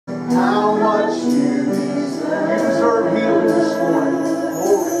how much you deserve. You deserve healing this morning.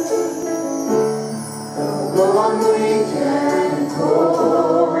 Glory. The one we can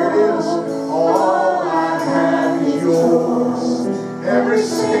call. Here it is. All I have is yours. Every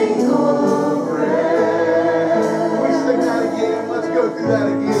single breath. Can we sing that again? Let's go through that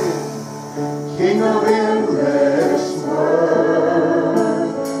again. King of endless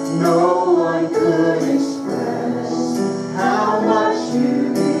worth, no one could express how much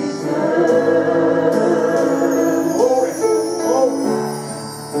you deserve. Glory, glory.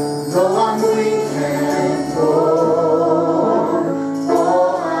 The one we can pour,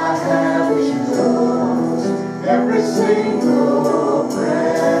 all I have is yours, every single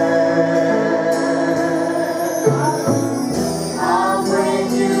breath. I'll bring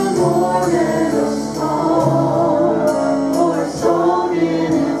you more than a song, for a song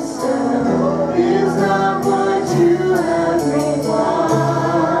in itself is not what you have required.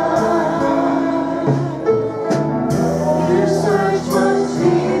 You search much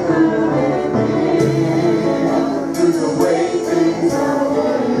deeper within, through the way things are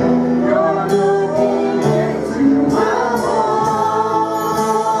been. You're looking into my heart.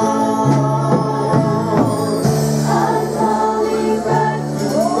 I'm coming back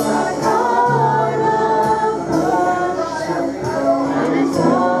to my heart of worship, and it's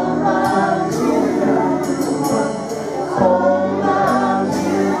all about you, all about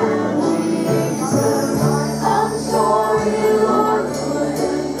you, Jesus. I'm sorry, Lord, for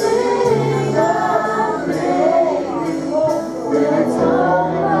the things I've made, when it's all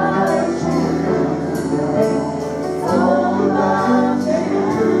about you, all about you,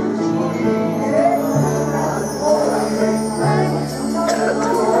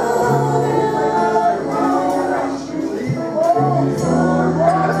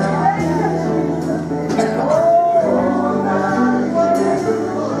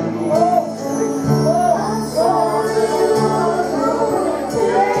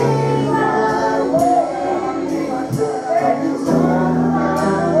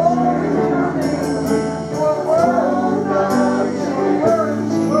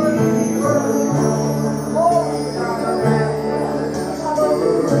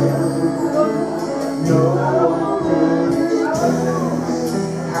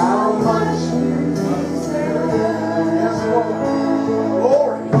 how much you deserve. Yes, Lord.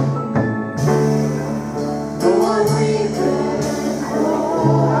 Glory. The one we've been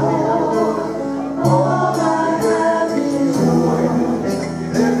called, all I have is yours,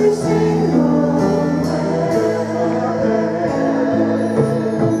 every single breath.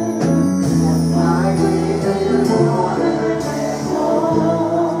 I give you more than a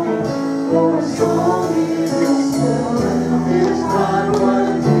song, for a song in itself is not what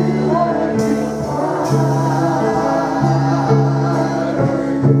you have required.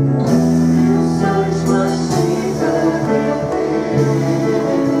 You search much deeper within,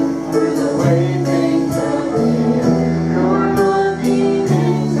 through the way things have been. You're looking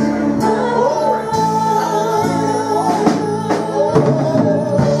into my heart.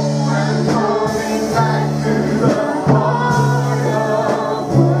 I'm coming back to the heart of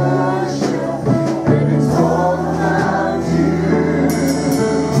worship, and it's all about you,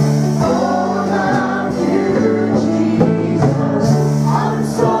 all about you, Jesus. I'm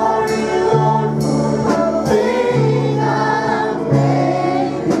sorry, Lord, for the thing I've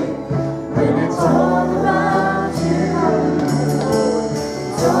made, when it's all about you,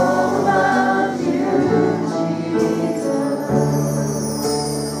 it's all about you, Jesus.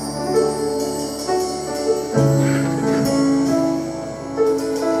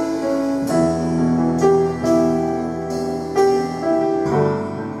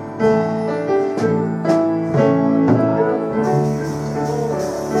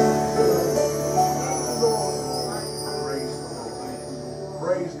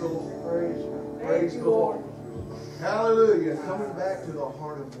 Praise the Lord. Praise the Lord. Hallelujah. Coming back to the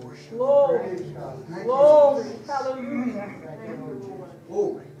heart of worship. Glory. Praise God. Thank you, Glory. Jesus. Hallelujah. Thank you, Lord.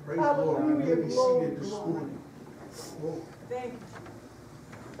 Glory. Praise the Lord. You may be Hallelujah. seated this Glory. morning. Glory. Thank you.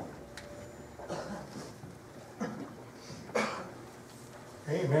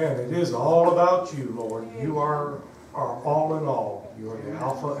 Amen. It is all about you, Lord. You are all in all. You are the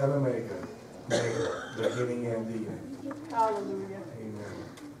Alpha and Omega, the beginning and the end. Hallelujah. Amen.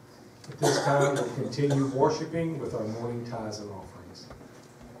 At this time, we'll continue worshiping with our morning tithes and offerings.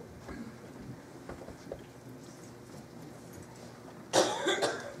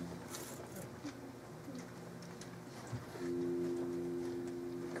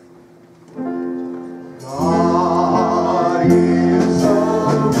 God is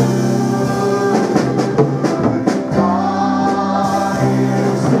so good. God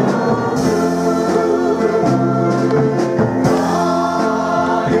is so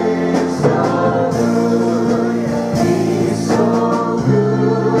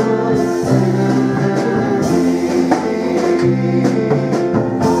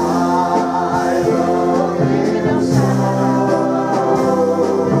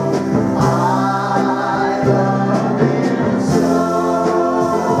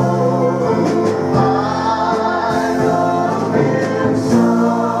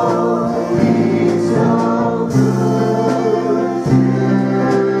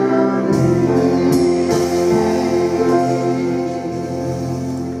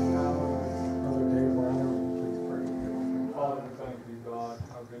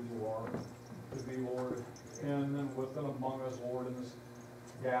how good you are to be, Lord, in and within among us, Lord, in this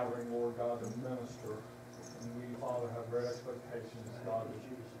gathering, Lord God, to minister. And we, Father, have great expectations, God, that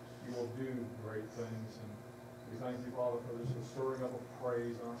you will do great things. And we thank you, Father, for this stirring up of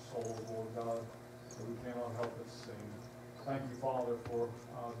praise in our souls, Lord God, that we cannot help but sing. Thank you, Father, for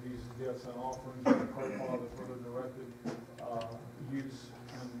these gifts and offerings. I pray, Father, for the directed use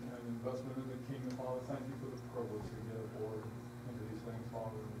and investment in the kingdom, Father. Thank you for the privilege to give, Lord, into these things,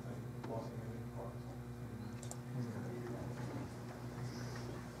 Father, and we thank you for blessing me in Christ.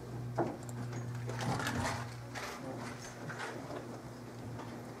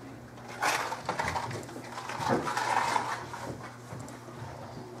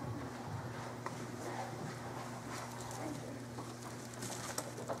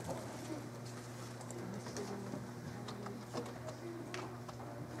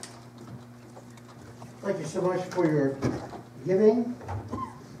 Thank you so much for your giving,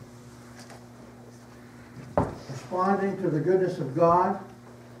 responding to the goodness of God,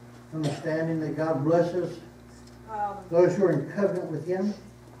 understanding that God blesses those who are in covenant with Him.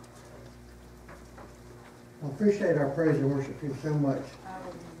 I appreciate our praise and worship team so much.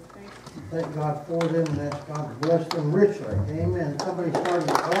 Thank God for them and ask God to bless them richly. Amen. Somebody started with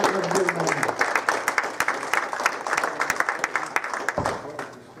that. Let's give them a hand.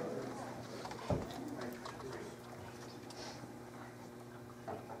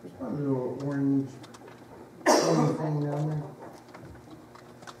 There's one little orange thing down there.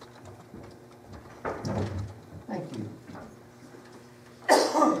 Thank you.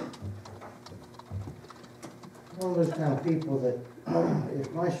 One of those kind of people that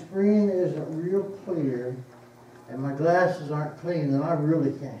if my screen isn't real clear and my glasses aren't clean, then I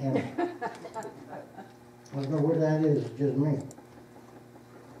really can't handle it. I don't know what that is, it's just me.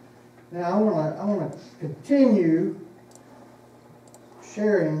 Now I want to continue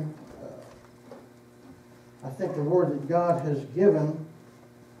sharing, I think, the word that God has given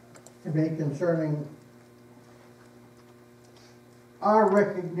to me concerning our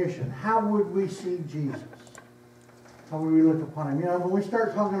recognition. How would we see Jesus? How would we look upon Him? You know, when we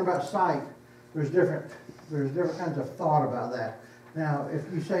start talking about sight, there's different kinds of thought about that. Now, if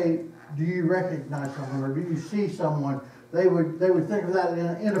you say, do you recognize someone or do you see someone, they would think of that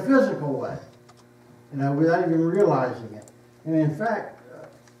in a physical way, you know, without even realizing it. And in fact,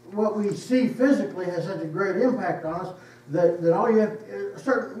 what we see physically has such a great impact on us that all you have,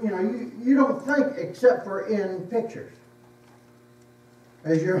 you don't think except for in pictures.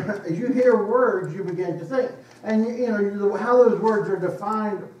 As you hear words, you begin to think. And you know how those words are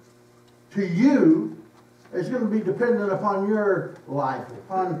defined to you is going to be dependent upon your life,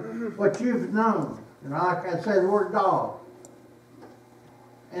 upon what you've known. You know, like I say the word dog,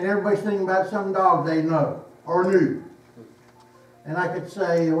 and everybody's thinking about some dog they know or knew. And I could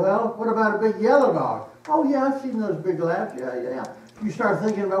say, well, what about a big yellow dog? Oh yeah, I've seen those big labs. Yeah. You start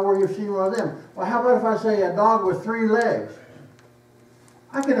thinking about where you've seen one of them. Well, how about if I say a dog with 3 legs?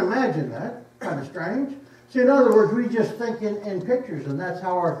 I can imagine that. Kind of strange. See, in other words, we just think in pictures, and that's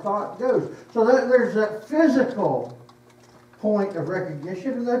how our thought goes. So there's that physical point of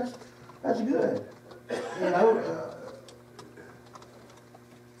recognition, and that's good. You know,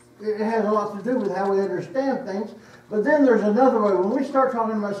 it has a lot to do with how we understand things. But then there's another way. When we start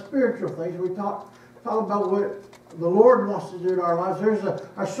talking about spiritual things, we talk about what the Lord wants to do in our lives. There's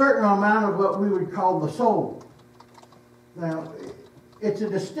a certain amount of what we would call the soul. Now, it's a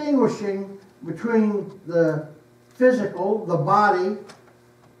distinguishing between the physical, the body,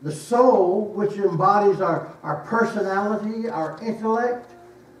 the soul, which embodies our personality, our intellect.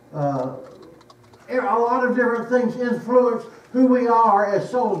 A lot of different things influence who we are as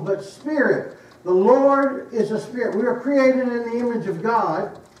souls. But spirit, the Lord is a spirit. We are created in the image of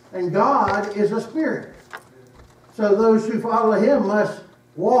God, and God is a spirit. So those who follow Him must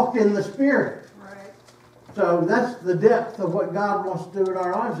walk in the Spirit. So that's the depth of what God wants to do in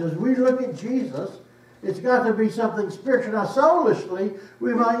our lives. As we look at Jesus, it's got to be something spiritual. Now, soulishly,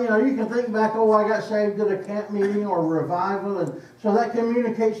 we might, you can think back, oh, I got saved at a camp meeting or revival, and so that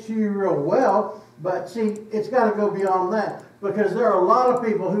communicates to you real well. But see, it's got to go beyond that, because there are a lot of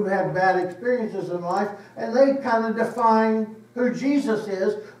people who had bad experiences in life, and they kind of define who Jesus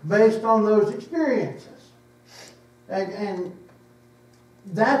is based on those experiences. And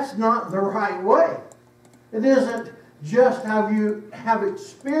that's not the right way. It isn't just how you have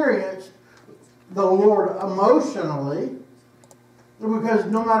experienced the Lord emotionally, because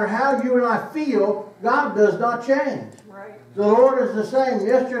no matter how you and I feel, God does not change. Right. The Lord is the same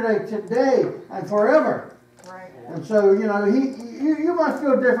yesterday, today, and forever. Right. And so, you might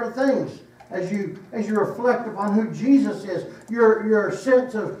feel different things as you reflect upon who Jesus is, your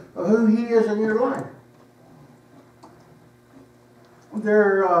sense of who He is in your life.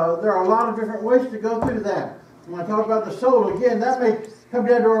 There are a lot of different ways to go through that. When I talk about the soul, again, that may come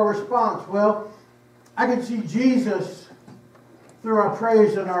down to our response. Well, I can see Jesus through our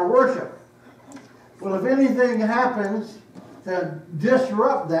praise and our worship. Well, if anything happens to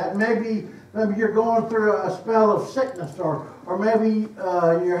disrupt that, maybe you're going through a spell of sickness, or maybe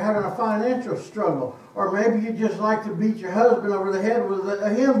you're having a financial struggle, or maybe you just like to beat your husband over the head with a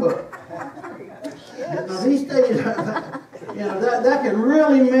hymn book. Now, these days, that can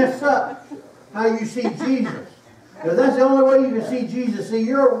really mess up how you see Jesus. If that's the only way you can see Jesus, see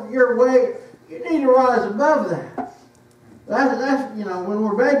your way, you need to rise above that. That's when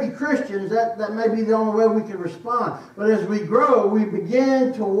we're baby Christians, that may be the only way we can respond. But as we grow, we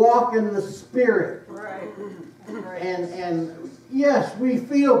begin to walk in the Spirit. Right. And yes, we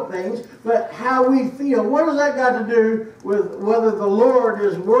feel things, but how we feel, what does that got to do with whether the Lord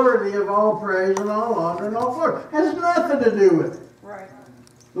is worthy of all praise and all honor and all glory? It has nothing to do with it. Right.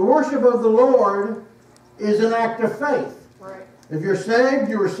 The worship of the Lord is an act of faith. Right. If you're saved,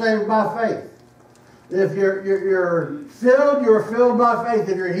 you were saved by faith. If you're filled, you're filled by faith.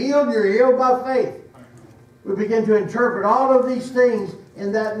 If you're healed by faith. We begin to interpret all of these things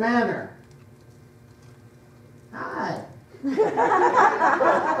in that manner. Hi. You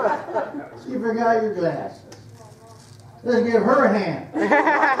forgot your glasses. Let's give her a hand.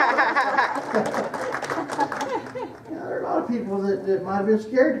 There are a lot of people that might have been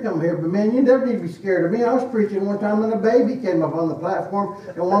scared to come here, but man, you never need to be scared of me. I was preaching one time and a baby came up on the platform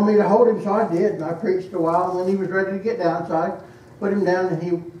and wanted me to hold him, so I did. And I preached a while, and then he was ready to get down, so I put him down and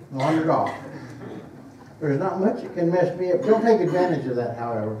he wandered off. There's not much that can mess me up. Don't take advantage of that,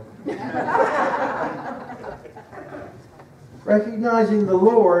 however. Recognizing the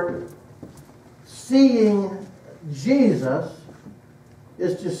Lord, seeing Jesus,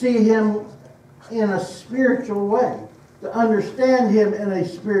 is to see Him in a spiritual way, to understand Him in a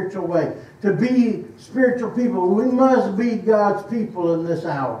spiritual way, to be spiritual people. We must be God's people in this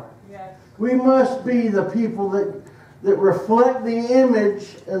hour. Yes. We must be the people that reflect the image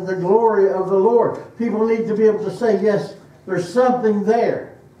and the glory of the Lord. People need to be able to say, yes, there's something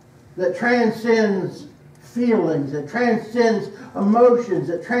there that transcends feelings, that transcends emotions,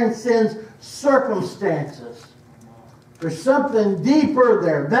 that transcends circumstances. There's something deeper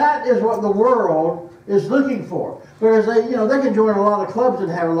there. That is what the world is looking for. Whereas they can join a lot of clubs and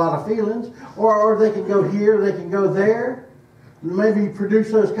have a lot of feelings, or they can go here, they can go there, maybe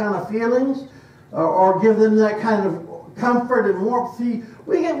produce those kind of feelings, or give them that kind of comfort and warmth. See,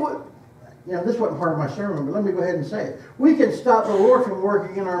 this wasn't part of my sermon, but let me go ahead and say it. We can stop the Lord from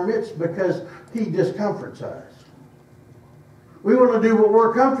working in our midst because He discomforts us. We want to do what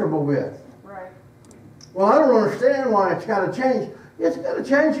we're comfortable with. Right. Well, I don't understand why it's got to change. It's got to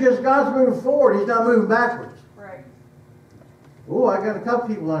change because God's moving forward. He's not moving backwards. Right. Oh, I got a couple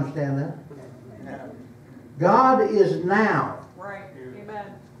people who understand that. God is now. Right. Amen.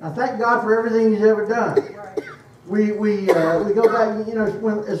 I thank God for everything He's ever done. Right. We go back,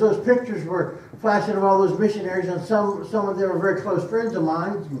 as those pictures were flashing of all those missionaries, and some of them are very close friends of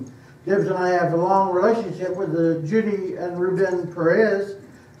mine. And Debs and I have a long relationship with Judy and Ruben Perez.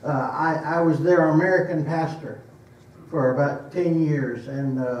 I was their American pastor for about 10 years,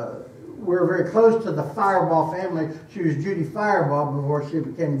 and we're very close to the Fireball family. She was Judy Fireball before she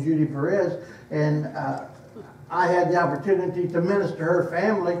became Judy Perez, and I had the opportunity to minister her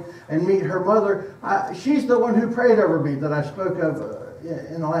family and meet her mother. She's the one who prayed over me that I spoke of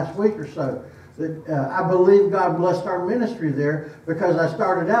in the last week or so. That I believe God blessed our ministry there because I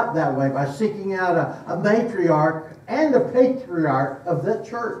started out that way by seeking out a matriarch and a patriarch of that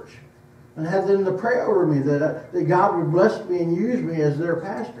church, and had them to pray over me that God would bless me and use me as their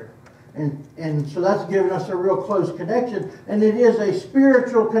pastor. And so that's given us a real close connection, and it is a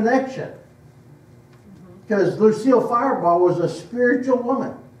spiritual connection. Because Lucille Fireball was a spiritual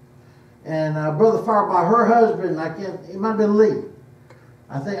woman. And Brother Fireball, her husband, it might have been Lee.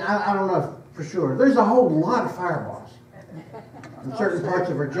 I don't know for sure. There's a whole lot of Fireballs in certain parts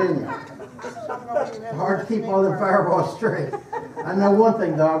of Virginia. It's hard to keep all them Fireballs straight. I know one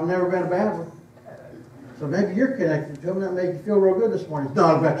thing though, I've never been a bad one. So maybe you're connected to them. That makes you feel real good this morning. It's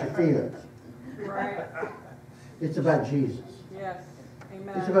not about your feelings. Right. It's about Jesus. Yes.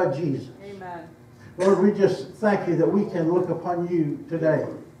 Amen. It's about Jesus. Amen. Lord, we just thank you that we can look upon you today.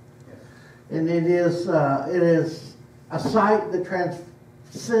 And it is a sight that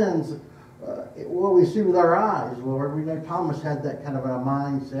transcends what we see with our eyes, Lord. We know Thomas had that kind of a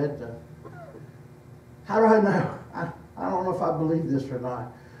mindset. How do I know? I don't know if I believe this or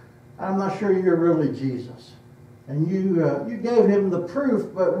not. I'm not sure you're really Jesus. And you gave him the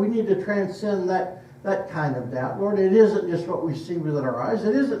proof, but we need to transcend that kind of doubt. Lord, it isn't just what we see with our eyes.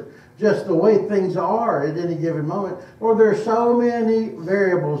 It isn't just the way things are at any given moment. Lord, there are so many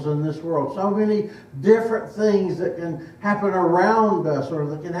variables in this world, so many different things that can happen around us or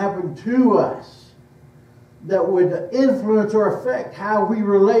that can happen to us that would influence or affect how we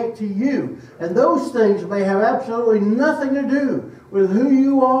relate to you. And those things may have absolutely nothing to do with who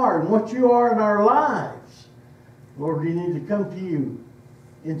you are and what you are in our lives. Lord, we need to come to you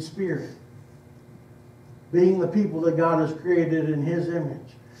in spirit, being the people that God has created in his image.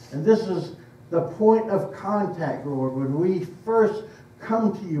 And this is the point of contact, Lord, when we first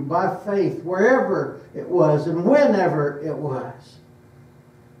come to you by faith, wherever it was and whenever it was,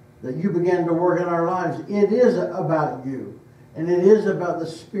 that you began to work in our lives. It is about you, and it is about the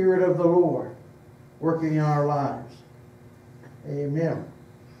Spirit of the Lord working in our lives. Amen.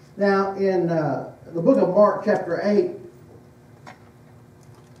 Now, in the book of Mark, chapter 8,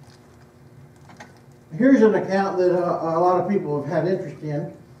 here's an account that a lot of people have had interest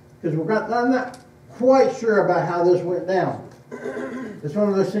in, because I'm not quite sure about how this went down. It's one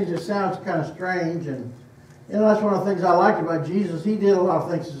of those things that sounds kind of strange, and that's one of the things I liked about Jesus. He did a lot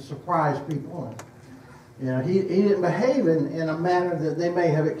of things to surprise people. And, he didn't behave in a manner that they may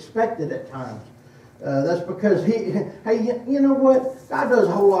have expected at times. That's because hey, you know what? God does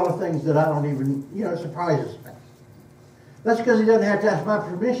a whole lot of things that I don't even, it surprises me. That's because he doesn't have to ask my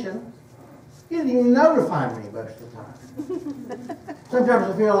permission. He didn't even notify me most of the time.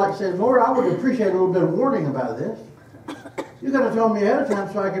 Sometimes I feel like saying, Lord, I would appreciate a little bit of warning about this. You got to tell me ahead of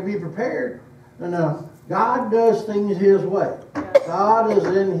time so I can be prepared. No. God does things his way. God is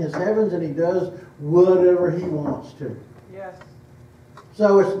in his heavens and he does whatever he wants to. Yes.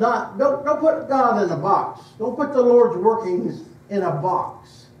 So it's not, don't put God in a box. Don't put the Lord's workings in a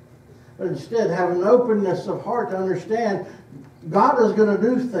box. But instead have an openness of heart to understand God is going to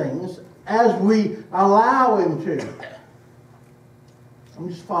do things as we allow him to. I'm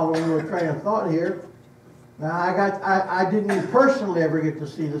just following your train of thought here. Now I didn't personally ever get to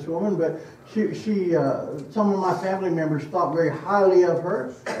see this woman, but she some of my family members thought very highly of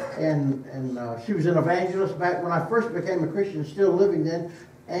her, and she was an evangelist back when I first became a Christian, still living then.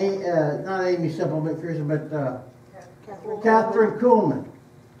 Not Amy Semple McPherson, but Catherine Kuhlman.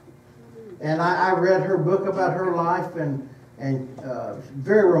 And I read her book about her life, and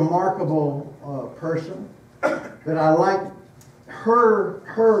very remarkable person. But I liked her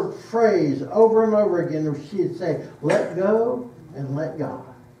phrase over and over again. She'd say, "Let go and let God."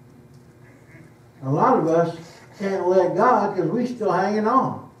 A lot of us can't let God because we're still hanging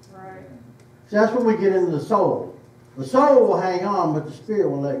on. Right. So that's when we get into the soul. The soul will hang on, but the spirit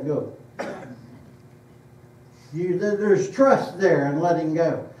will let go. There's trust there in letting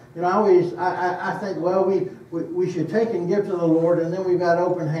go. I think, well, we should take and give to the Lord, and then we've got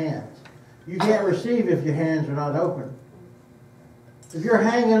open hands. You can't receive if your hands are not open. If you're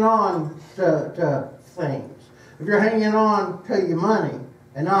hanging on to things, if you're hanging on to your money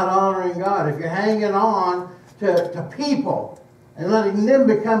and not honoring God, if you're hanging on to people and letting them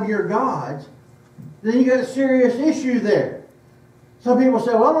become your gods, then you got a serious issue there. Some people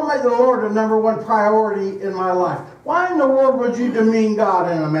say, well, I'm going to make the Lord the number one priority in my life. Why in the world would you demean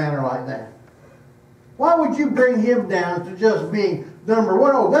God in a manner like that? Why would you bring him down to just being number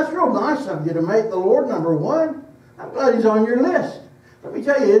one? Oh, that's real nice of you to make the Lord number one. I'm glad he's on your list. Let me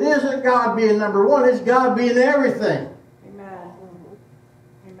tell you, it isn't God being number one. It's God being everything. Amen.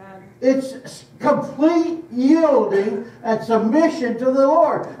 Amen. It's complete yielding and submission to the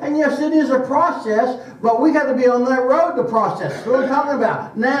Lord. And yes, it is a process, but we got to be on that road to process. That's what I'm talking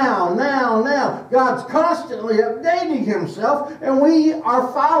about. Now. God's constantly updating himself, and we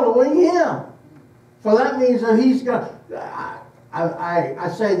are following him. So that means that he's going to... I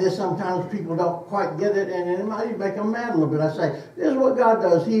say this, sometimes people don't quite get it, and it might even make them mad a little bit. I say, this is what God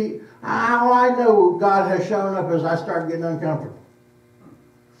does. How I know God has shown up is I start getting uncomfortable.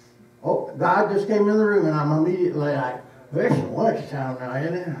 Oh, God just came in the room, and I'm immediately like, it's lunchtime now,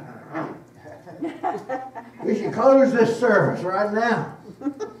 isn't it? We should close this service right now.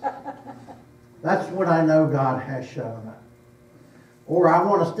 That's when I know God has shown up. Or I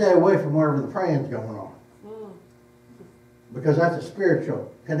want to stay away from wherever the praying's going on. Because that's a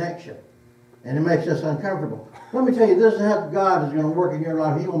spiritual connection. And it makes us uncomfortable. Let me tell you, this is how God is going to work in your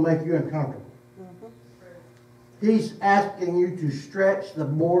life. He will make you uncomfortable. He's asking you to stretch the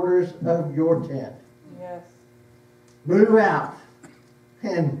borders of your tent. Yes. Move out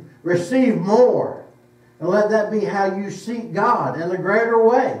and receive more. And let that be how you seek God in a greater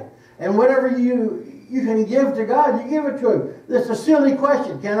way. And whatever you you can give to God, you give it to Him. That's a silly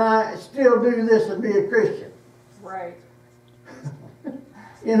question. Can I still do this and be a Christian? Right.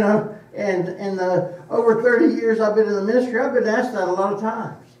 You know, and in the over 30 years I've been in the ministry, I've been asked that a lot of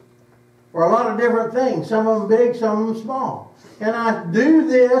times. For a lot of different things. Some of them big, some of them small. Can I do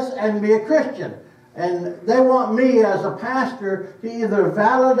this and be a Christian? And they want me as a pastor to either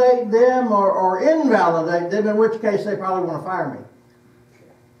validate them or invalidate them, in which case they probably want to fire me.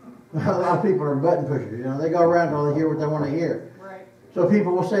 A lot of people are button pushers. You know, they go around until they hear what they want to hear. Right. So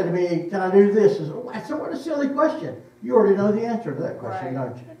people will say to me, can I do this? I said, what a silly question. You already know the answer to that question, Right.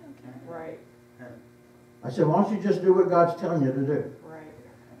 don't you? Right. I said, why don't you just do what God's telling you to do? Right.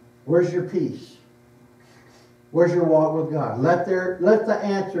 Where's your peace? Where's your walk with God? Let the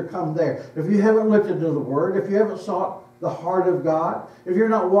answer come there. If you haven't looked into the Word, if you haven't sought the heart of God, if you're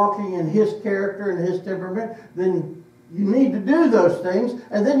not walking in His character and His temperament, then you need to do those things,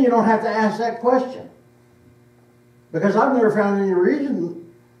 and then you don't have to ask that question. Because I've never found any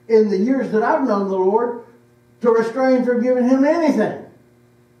reason in the years that I've known the Lord to restrain from giving Him anything.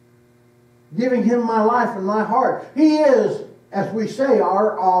 Giving Him my life and my heart. He is, as we say,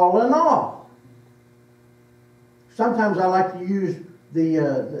 our all in all. Sometimes I like to use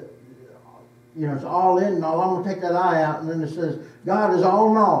it's all in and all. I'm going to take that I out, and then it says, God is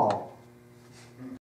all in all.